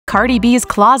Cardi B's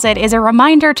closet is a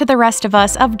reminder to the rest of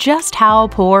us of just how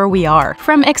poor we are.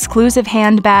 From exclusive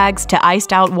handbags to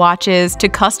iced-out watches to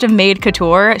custom-made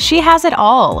couture, she has it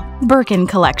all. Birkin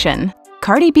collection.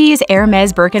 Cardi B's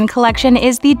Hermes Birkin collection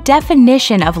is the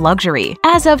definition of luxury.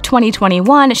 As of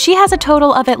 2021, she has a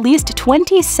total of at least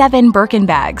 27 Birkin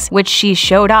bags, which she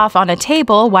showed off on a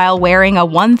table while wearing a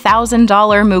 $1,000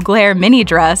 Mugler mini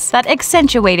dress that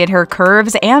accentuated her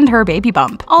curves and her baby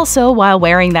bump. Also, while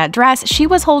wearing that dress, she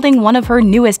was holding one of her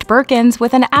newest Birkins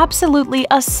with an absolutely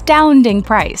astounding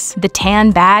price. The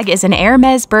tan bag is an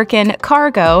Hermes Birkin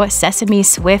Cargo Sesame,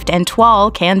 Swift, and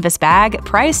Toile canvas bag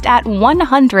priced at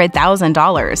 $100,000.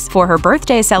 For her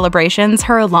birthday celebrations,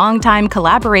 her longtime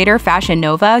collaborator Fashion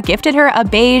Nova gifted her a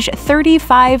beige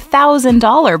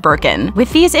 $35,000 Birkin. With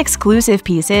these exclusive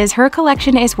pieces, her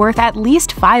collection is worth at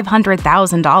least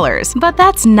 $500,000. But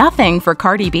that's nothing for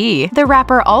Cardi B. The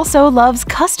rapper also loves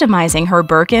customizing her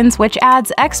Birkins, which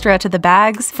adds extra to the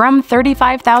bags, from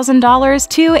 $35,000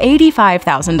 to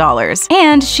 $85,000.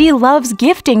 And she loves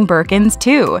gifting Birkins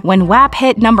too. When WAP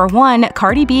hit #1,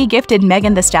 Cardi B gifted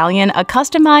Megan Thee Stallion a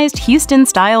customized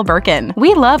Houston-style Birkin.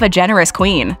 We love a generous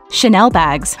queen. Chanel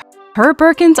bags. Her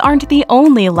Birkins aren't the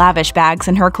only lavish bags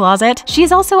in her closet.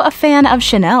 She's also a fan of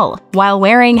Chanel. While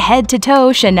wearing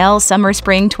head-to-toe Chanel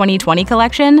Summer-Spring 2020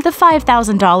 collection, the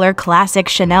 $5,000 classic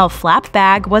Chanel flap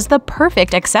bag was the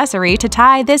perfect accessory to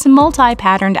tie this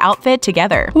multi-patterned outfit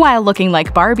together. While looking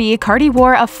like Barbie, Cardi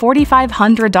wore a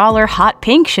 $4,500 hot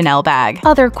pink Chanel bag.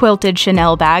 Other quilted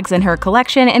Chanel bags in her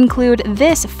collection include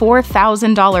this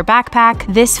 $4,000 backpack,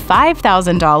 this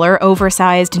 $5,000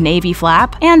 oversized navy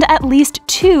flap, and at least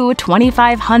two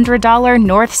 $2,500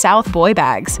 North-South boy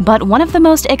bags. But one of the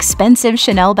most expensive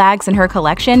Chanel bags in her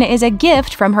collection is a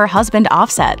gift from her husband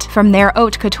Offset. From their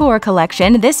haute couture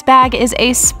collection, this bag is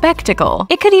a spectacle.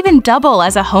 It could even double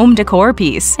as a home decor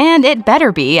piece. And it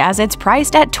better be, as it's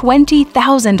priced at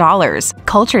 $20,000.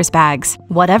 Kulture's bags.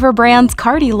 Whatever brands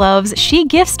Cardi loves, she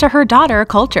gifts to her daughter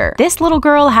Kulture. This little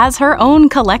girl has her own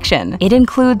collection. It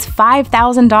includes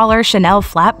 $5,000 Chanel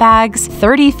flat bags,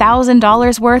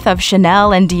 $30,000 worth of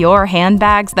Chanel and Dior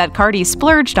handbags that Cardi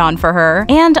splurged on for her,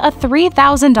 and a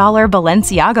 $3,000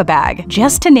 Balenciaga bag,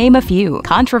 just to name a few.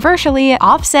 Controversially,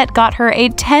 Offset got her a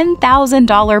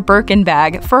 $10,000 Birkin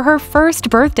bag for her first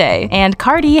birthday, and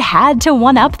Cardi had to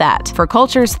one-up that. For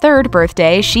Kulture's third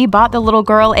birthday, she bought the little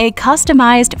girl a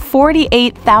customized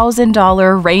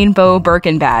 $48,000 rainbow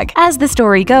Birkin bag. As the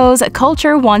story goes,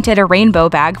 Kulture wanted a rainbow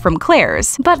bag from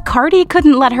Claire's, but Cardi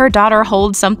couldn't let her daughter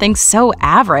hold something so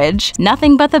average.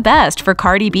 Nothing but the best for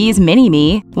Cardi B's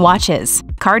mini-me. Watches.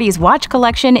 Cardi's watch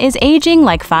collection is aging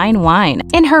like fine wine.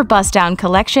 In her bust-down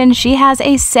collection, she has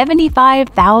a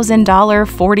 $75,000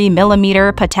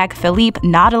 40mm Patek Philippe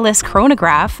Nautilus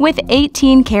Chronograph with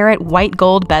 18-karat white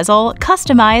gold bezel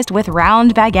customized with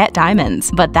round baguette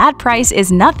diamonds. But that price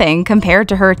is nothing compared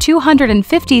to her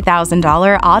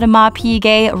 $250,000 Audemars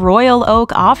Piguet Royal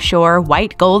Oak Offshore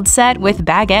white gold set with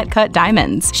baguette-cut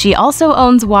diamonds. She also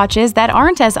owns watches that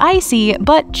aren't as icy,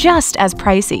 but just as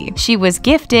pricey. She was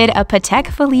gifted a Patek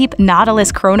Philippe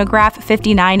Nautilus Chronograph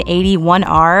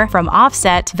 5981R from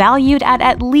Offset, valued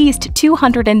at least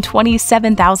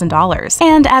 $227,000.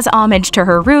 And as homage to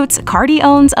her roots, Cardi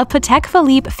owns a Patek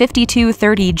Philippe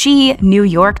 5230G New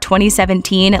York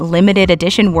 2017 limited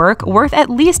edition work worth at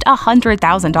least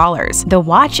 $100,000. The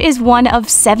watch is one of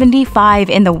 75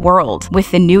 in the world,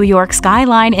 with the New York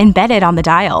skyline embedded on the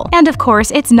dial. And of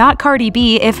course, it's not Cardi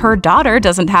B if her daughter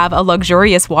doesn't have a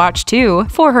luxurious watch too.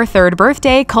 For her third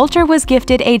birthday, Kulture was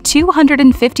gifted a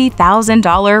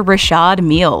 $250,000 Rashad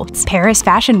meal. Paris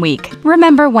Fashion Week.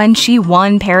 Remember when she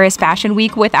won Paris Fashion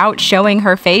Week without showing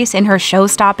her face in her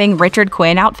show-stopping Richard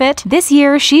Quinn outfit? This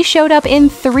year, she showed up in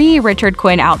 3 Richard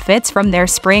Quinn outfits from their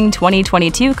Spring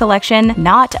 2022 collection,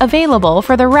 not available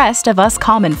for the rest of us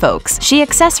common folks. She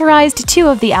accessorized 2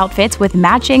 of the outfits with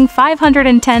matching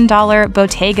 $510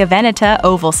 Bottega Veneta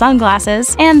oval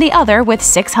sunglasses, and the other with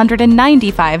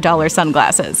 $695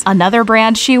 sunglasses. Another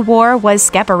brand she wore was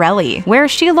Schiaparelli, where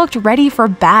she looked ready for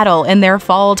battle in their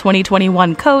fall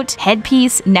 2021 coat,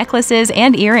 headpiece, necklaces,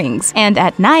 and earrings. And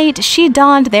at night, she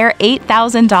donned their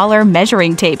 $8,000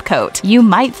 measuring tape coat. You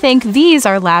might think these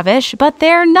are lavish, but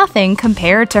they're nothing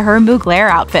compared to her Mugler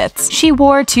outfits. She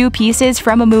wore 2 pieces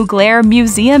from a Mugler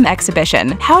museum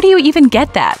exhibition. How do you even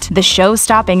get that? The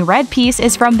show-stopping red piece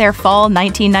is from their fall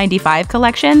 1995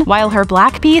 collection, while her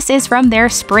black piece is from their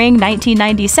spring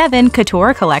 1997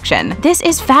 couture collection. This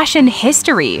is fashion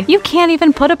history. You can't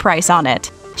even put a price on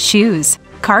it. Shoes.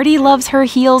 Cardi loves her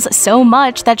heels so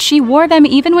much that she wore them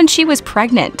even when she was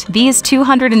pregnant. These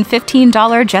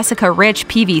 $215 Jessica Rich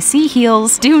PVC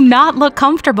heels do not look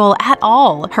comfortable at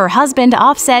all. Her husband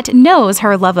Offset knows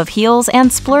her love of heels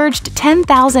and splurged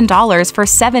 $10,000 for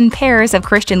 7 pairs of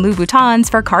Christian Louboutins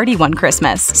for Cardi one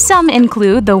Christmas. Some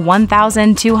include the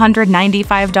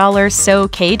 $1,295 So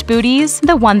Kate booties,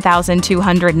 the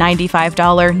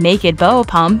 $1,295 Naked Bow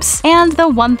pumps, and the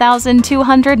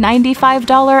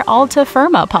 $1,295 Alta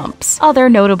Firma pumps. Other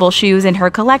notable shoes in her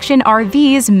collection are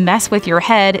these Mess With Your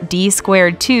Head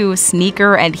D2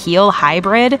 sneaker and heel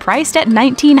hybrid, priced at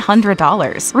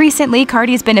 $1,900. Recently,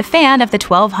 Cardi's been a fan of the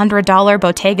 $1,200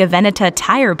 Bottega Veneta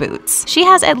tire boots. She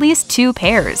has at least 2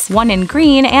 pairs, one in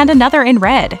green and another in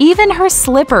red. Even her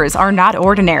slippers are not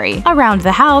ordinary. Around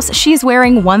the house, she's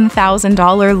wearing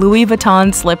 $1,000 Louis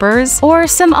Vuitton slippers or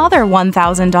some other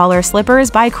 $1,000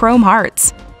 slippers by Chrome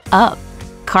Hearts. Up.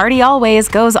 Cardi always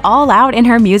goes all out in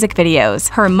her music videos.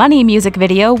 Her Money music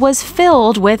video was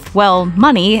filled with, well,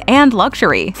 money and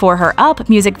luxury. For her Up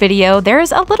music video,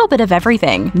 there's a little bit of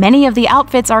everything. Many of the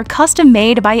outfits are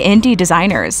custom-made by indie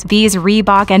designers. These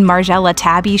Reebok and Margiela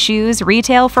Tabby shoes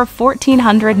retail for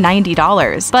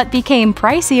 $1,490, but became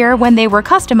pricier when they were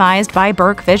customized by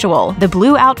Burke Visual. The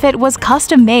blue outfit was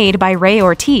custom-made by Ray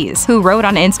Ortiz, who wrote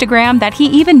on Instagram that he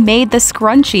even made the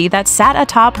scrunchie that sat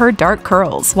atop her dark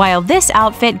curls. While this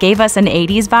outfit gave us an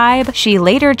 80s vibe, she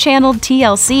later channeled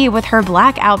TLC with her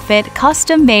black outfit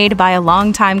custom-made by a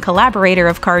longtime collaborator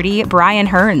of Cardi, Brian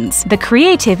Hearns. The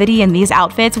creativity in these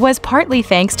outfits was partly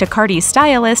thanks to Cardi's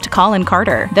stylist, Colin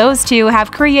Carter. Those two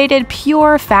have created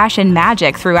pure fashion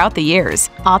magic throughout the years.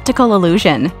 Optical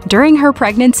illusion. During her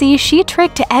pregnancy, she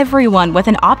tricked everyone with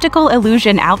an optical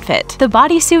illusion outfit. The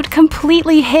bodysuit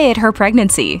completely hid her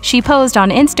pregnancy. She posed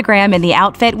on Instagram in the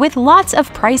outfit with lots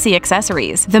of pricey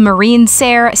accessories. The Marine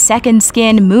Second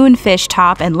Skin Moonfish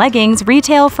top and leggings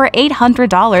retail for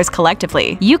 $800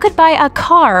 collectively. You could buy a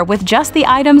car with just the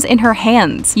items in her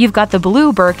hands. You've got the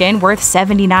blue Birkin worth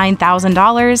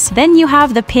 $79,000, then you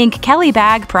have the pink Kelly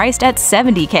bag priced at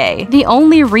 $70K. The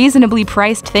only reasonably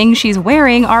priced things she's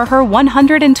wearing are her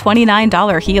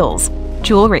 $129 heels.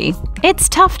 Jewelry. It's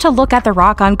tough to look at the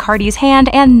rock on Cardi's hand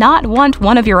and not want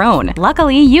one of your own.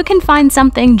 Luckily, you can find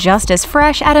something just as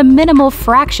fresh at a minimal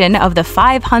fraction of the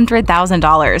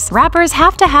 $500,000. Rappers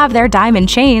have to have their diamond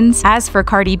chains. As for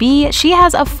Cardi B, she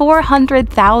has a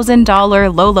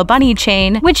 $400,000 Lola Bunny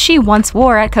chain, which she once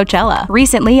wore at Coachella.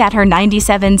 Recently, at her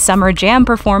 '97 Summer Jam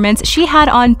performance, she had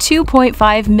on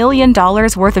 $2.5 million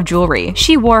worth of jewelry.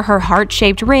 She wore her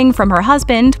heart-shaped ring from her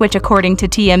husband, which according to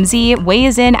TMZ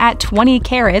weighs in at 20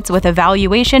 carats with a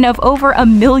valuation of over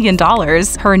 $1 million.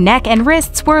 Her neck and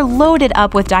wrists were loaded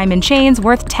up with diamond chains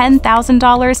worth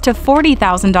 $10,000 to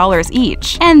 $40,000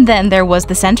 each. And then there was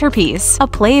the centerpiece, a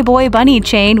Playboy bunny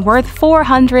chain worth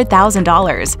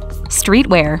 $400,000.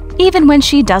 Streetwear. Even when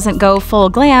she doesn't go full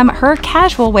glam, her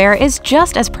casual wear is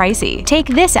just as pricey. Take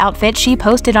this outfit she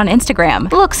posted on Instagram.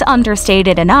 Looks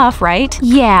understated enough, right?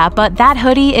 Yeah, but that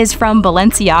hoodie is from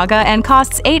Balenciaga and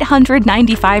costs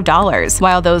 $895,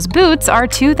 while those boots are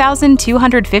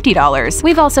 $2,250.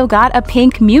 We've also got a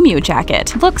pink Miu Miu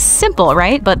jacket. Looks simple,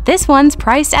 right? But this one's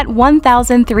priced at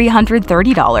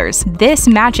 $1,330. This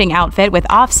matching outfit with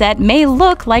Offset may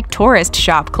look like tourist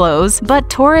shop clothes, but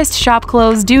tourist shop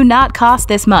clothes do not cost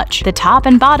this much. The top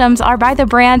and bottoms are by the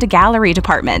brand Gallery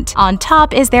Department. On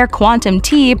top is their Quantum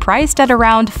Tee, priced at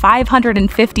around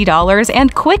 $550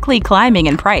 and quickly climbing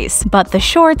in price. But the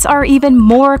shorts are even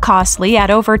more costly at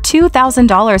over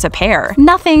 $2,000 a pair.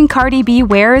 Nothing Cardi B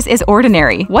wears is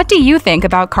ordinary. What do you think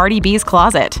about Cardi B's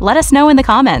closet? Let us know in the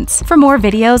comments. For more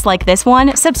videos like this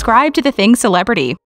one, subscribe to The Thing Celebrity.